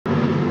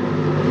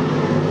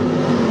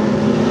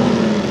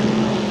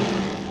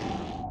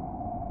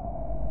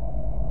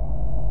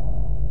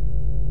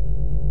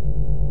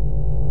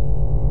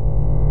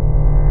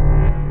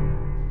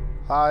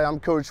Hi, I'm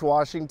Coach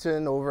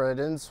Washington over at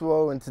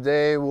SWCC, and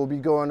today we'll be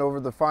going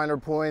over the finer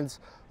points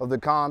of the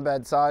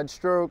Combat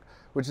Sidestroke,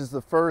 which is the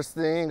first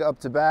thing up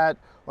to bat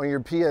on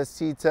your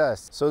PST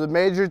test. So the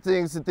major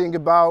things to think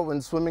about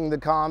when swimming the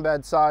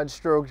Combat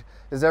Sidestroke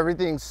is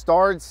everything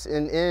starts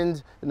and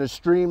ends in a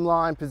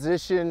streamlined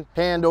position,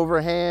 hand over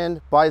hand,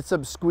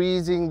 bicep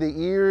squeezing the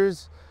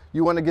ears.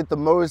 You want to get the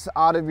most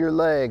out of your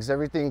legs.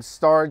 Everything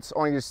starts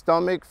on your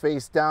stomach,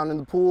 face down in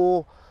the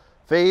pool.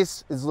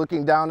 Face is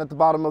looking down at the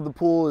bottom of the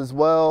pool as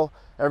well.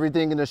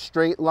 Everything in a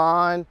straight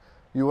line.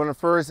 You want to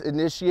first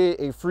initiate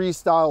a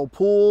freestyle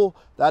pull.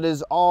 That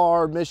is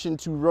our mission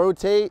to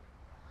rotate,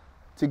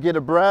 to get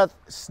a breath,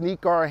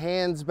 sneak our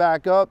hands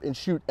back up and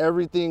shoot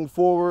everything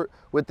forward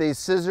with a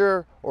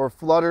scissor or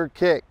flutter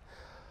kick.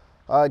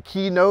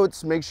 Key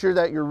notes, make sure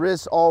that your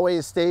wrist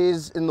always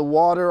stays in the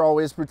water.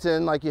 Always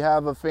pretend like you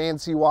have a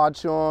fancy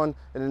watch on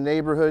in a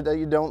neighborhood that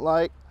you don't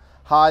like.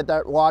 Hide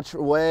that watch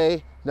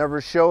away,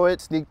 never show it.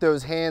 Sneak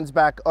those hands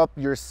back up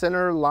your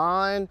center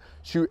line.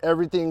 Shoot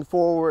everything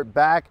forward,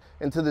 back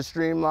into the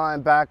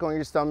streamline, back on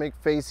your stomach,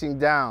 facing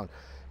down.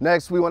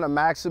 Next, we want to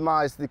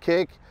maximize the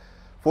kick.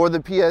 For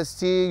the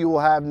PST, you will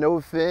have no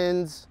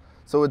fins,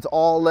 so it's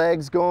all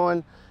legs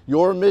going.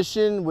 Your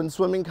mission when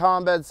swimming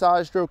Combat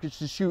Sidestroke is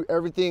to shoot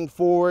everything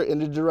forward in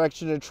the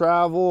direction of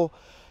travel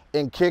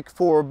and kick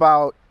for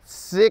about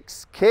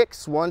 6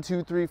 kicks, 1,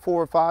 2, 3,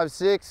 4, 5,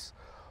 6,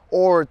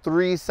 or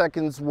 3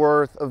 seconds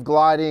worth of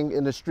gliding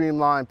in a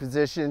streamlined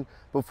position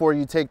before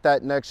you take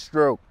that next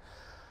stroke.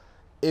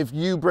 If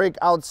you break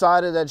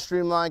outside of that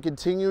streamline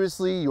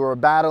continuously, you're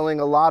battling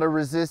a lot of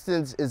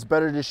resistance. It's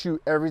better to shoot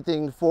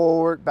everything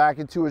forward, back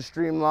into a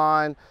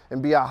streamline,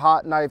 and be a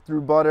hot knife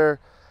through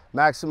butter,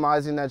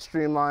 maximizing that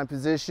streamline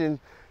position.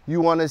 You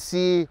want to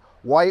see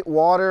white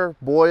water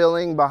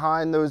boiling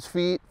behind those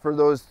feet for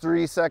those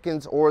 3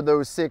 seconds or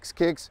those 6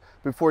 kicks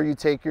before you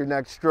take your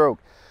next stroke.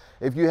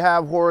 If you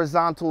have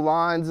horizontal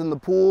lines in the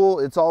pool,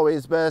 it's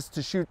always best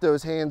to shoot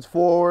those hands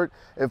forward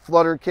and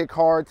flutter kick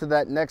hard to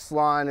that next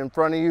line in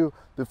front of you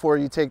before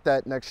you take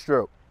that next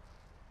stroke.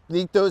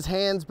 Sneak those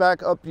hands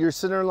back up your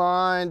center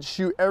line,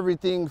 shoot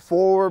everything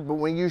forward, but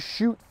when you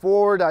shoot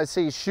forward, I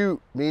say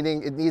shoot,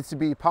 meaning it needs to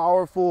be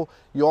powerful.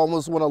 You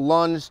almost want to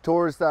lunge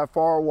towards that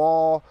far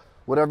wall,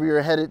 whatever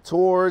you're headed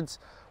towards.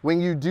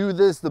 When you do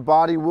this, the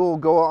body will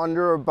go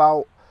under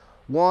about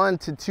 1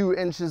 to 2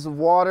 inches of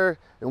water,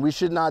 and we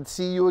should not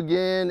see you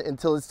again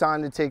until it's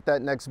time to take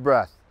that next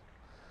breath.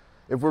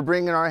 If we're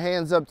bringing our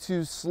hands up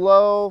too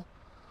slow,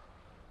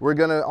 we're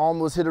gonna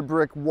almost hit a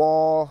brick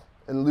wall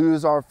and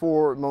lose our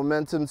forward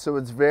momentum. So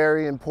it's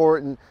very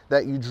important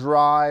that you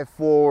drive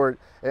forward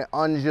and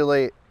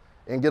undulate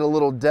and get a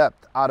little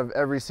depth out of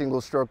every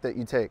single stroke that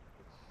you take.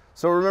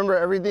 So remember,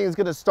 everything is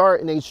gonna start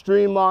in a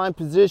streamlined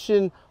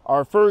position.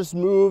 Our first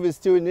move is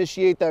to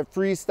initiate that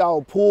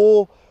freestyle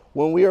pull.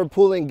 When we are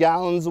pulling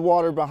gallons of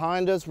water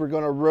behind us, we're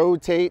gonna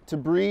rotate to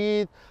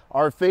breathe.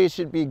 Our face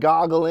should be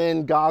goggle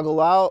in, goggle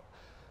out.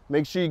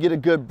 Make sure you get a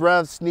good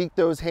breath, sneak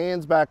those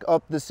hands back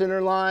up the center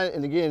line,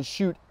 and again,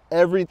 shoot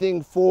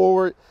everything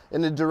forward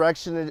in the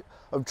direction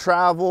of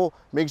travel.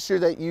 Make sure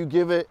that you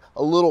give it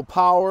a little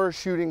power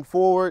shooting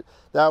forward.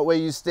 That way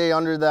you stay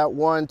under that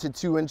 1 to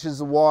 2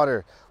 inches of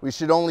water. We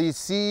should only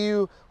see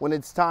you when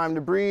it's time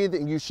to breathe,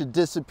 and you should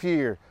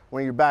disappear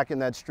when you're back in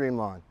that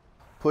streamline.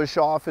 Push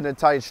off in a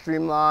tight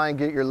streamline,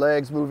 get your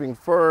legs moving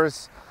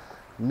first.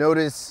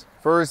 Notice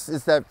first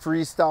is that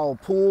freestyle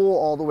pull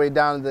all the way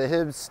down to the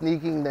hips,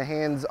 sneaking the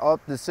hands up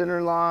the center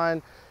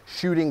line,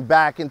 shooting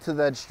back into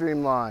that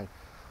streamline.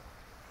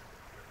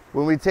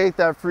 When we take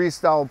that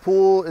freestyle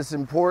pull, it's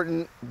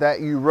important that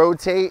you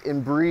rotate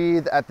and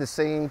breathe at the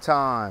same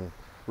time.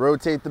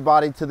 Rotate the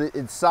body to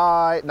its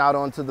side, not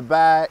onto the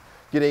back.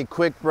 Get a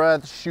quick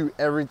breath, shoot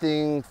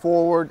everything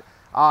forward,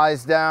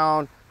 eyes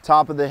down,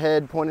 top of the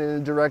head pointed in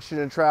the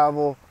direction of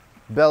travel,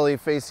 belly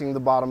facing the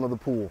bottom of the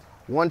pool.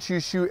 Once you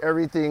shoot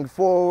everything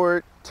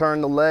forward,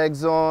 turn the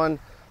legs on,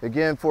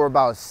 again for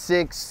about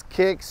 6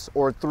 kicks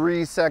or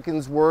 3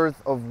 seconds worth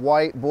of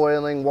white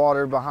boiling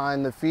water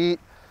behind the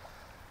feet.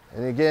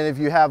 And again, if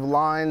you have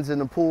lines in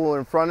the pool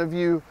in front of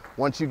you,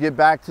 once you get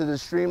back to the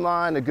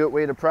streamline, a good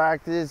way to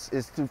practice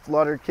is to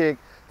flutter kick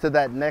to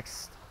that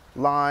next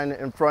line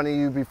in front of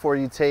you before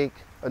you take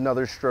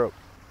another stroke.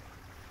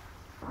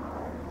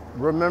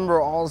 Remember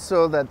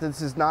also that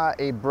this is not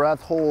a breath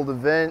hold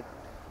event.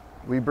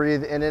 We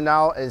breathe in and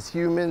out as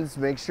humans.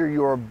 Make sure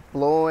you are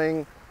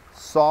blowing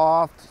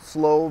soft,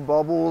 slow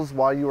bubbles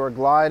while you are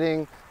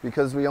gliding,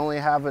 because we only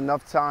have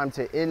enough time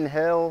to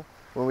inhale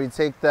when we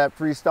take that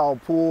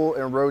freestyle pull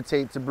and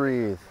rotate to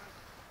breathe.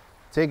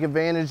 Take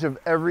advantage of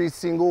every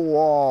single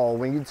wall.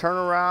 When you turn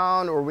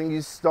around or when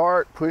you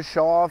start, push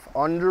off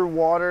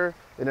underwater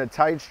in a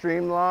tight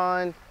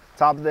streamline.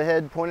 Top of the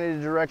head pointed in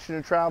the direction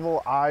of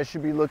travel. Eyes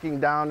should be looking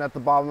down at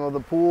the bottom of the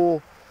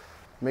pool.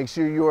 Make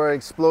sure you are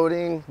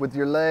exploding with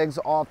your legs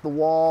off the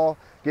wall,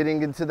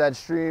 getting into that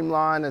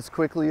streamline as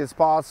quickly as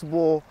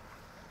possible.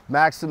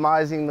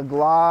 Maximizing the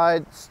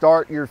glide,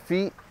 start your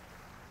feet,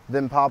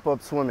 then pop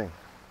up swimming.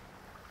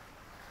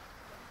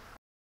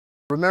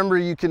 Remember,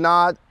 you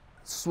cannot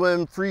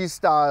swim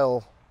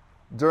freestyle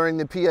during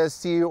the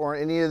PST or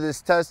any of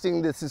this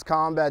testing. This is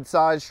combat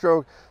side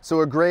stroke,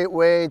 so a great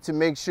way to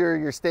make sure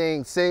you're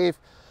staying safe.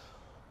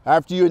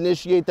 After you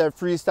initiate that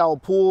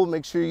freestyle pull,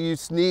 make sure you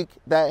sneak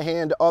that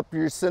hand up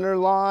your center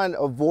line,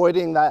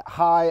 avoiding that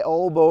high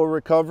elbow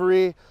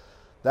recovery.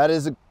 That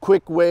is a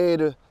quick way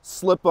to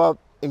slip up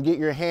and get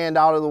your hand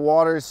out of the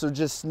water. So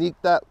just sneak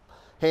that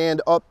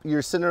hand up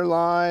your center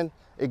line,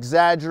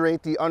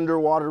 exaggerate the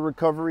underwater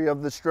recovery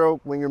of the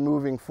stroke when you're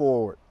moving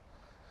forward.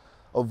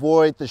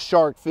 Avoid the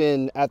shark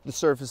fin at the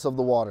surface of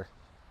the water.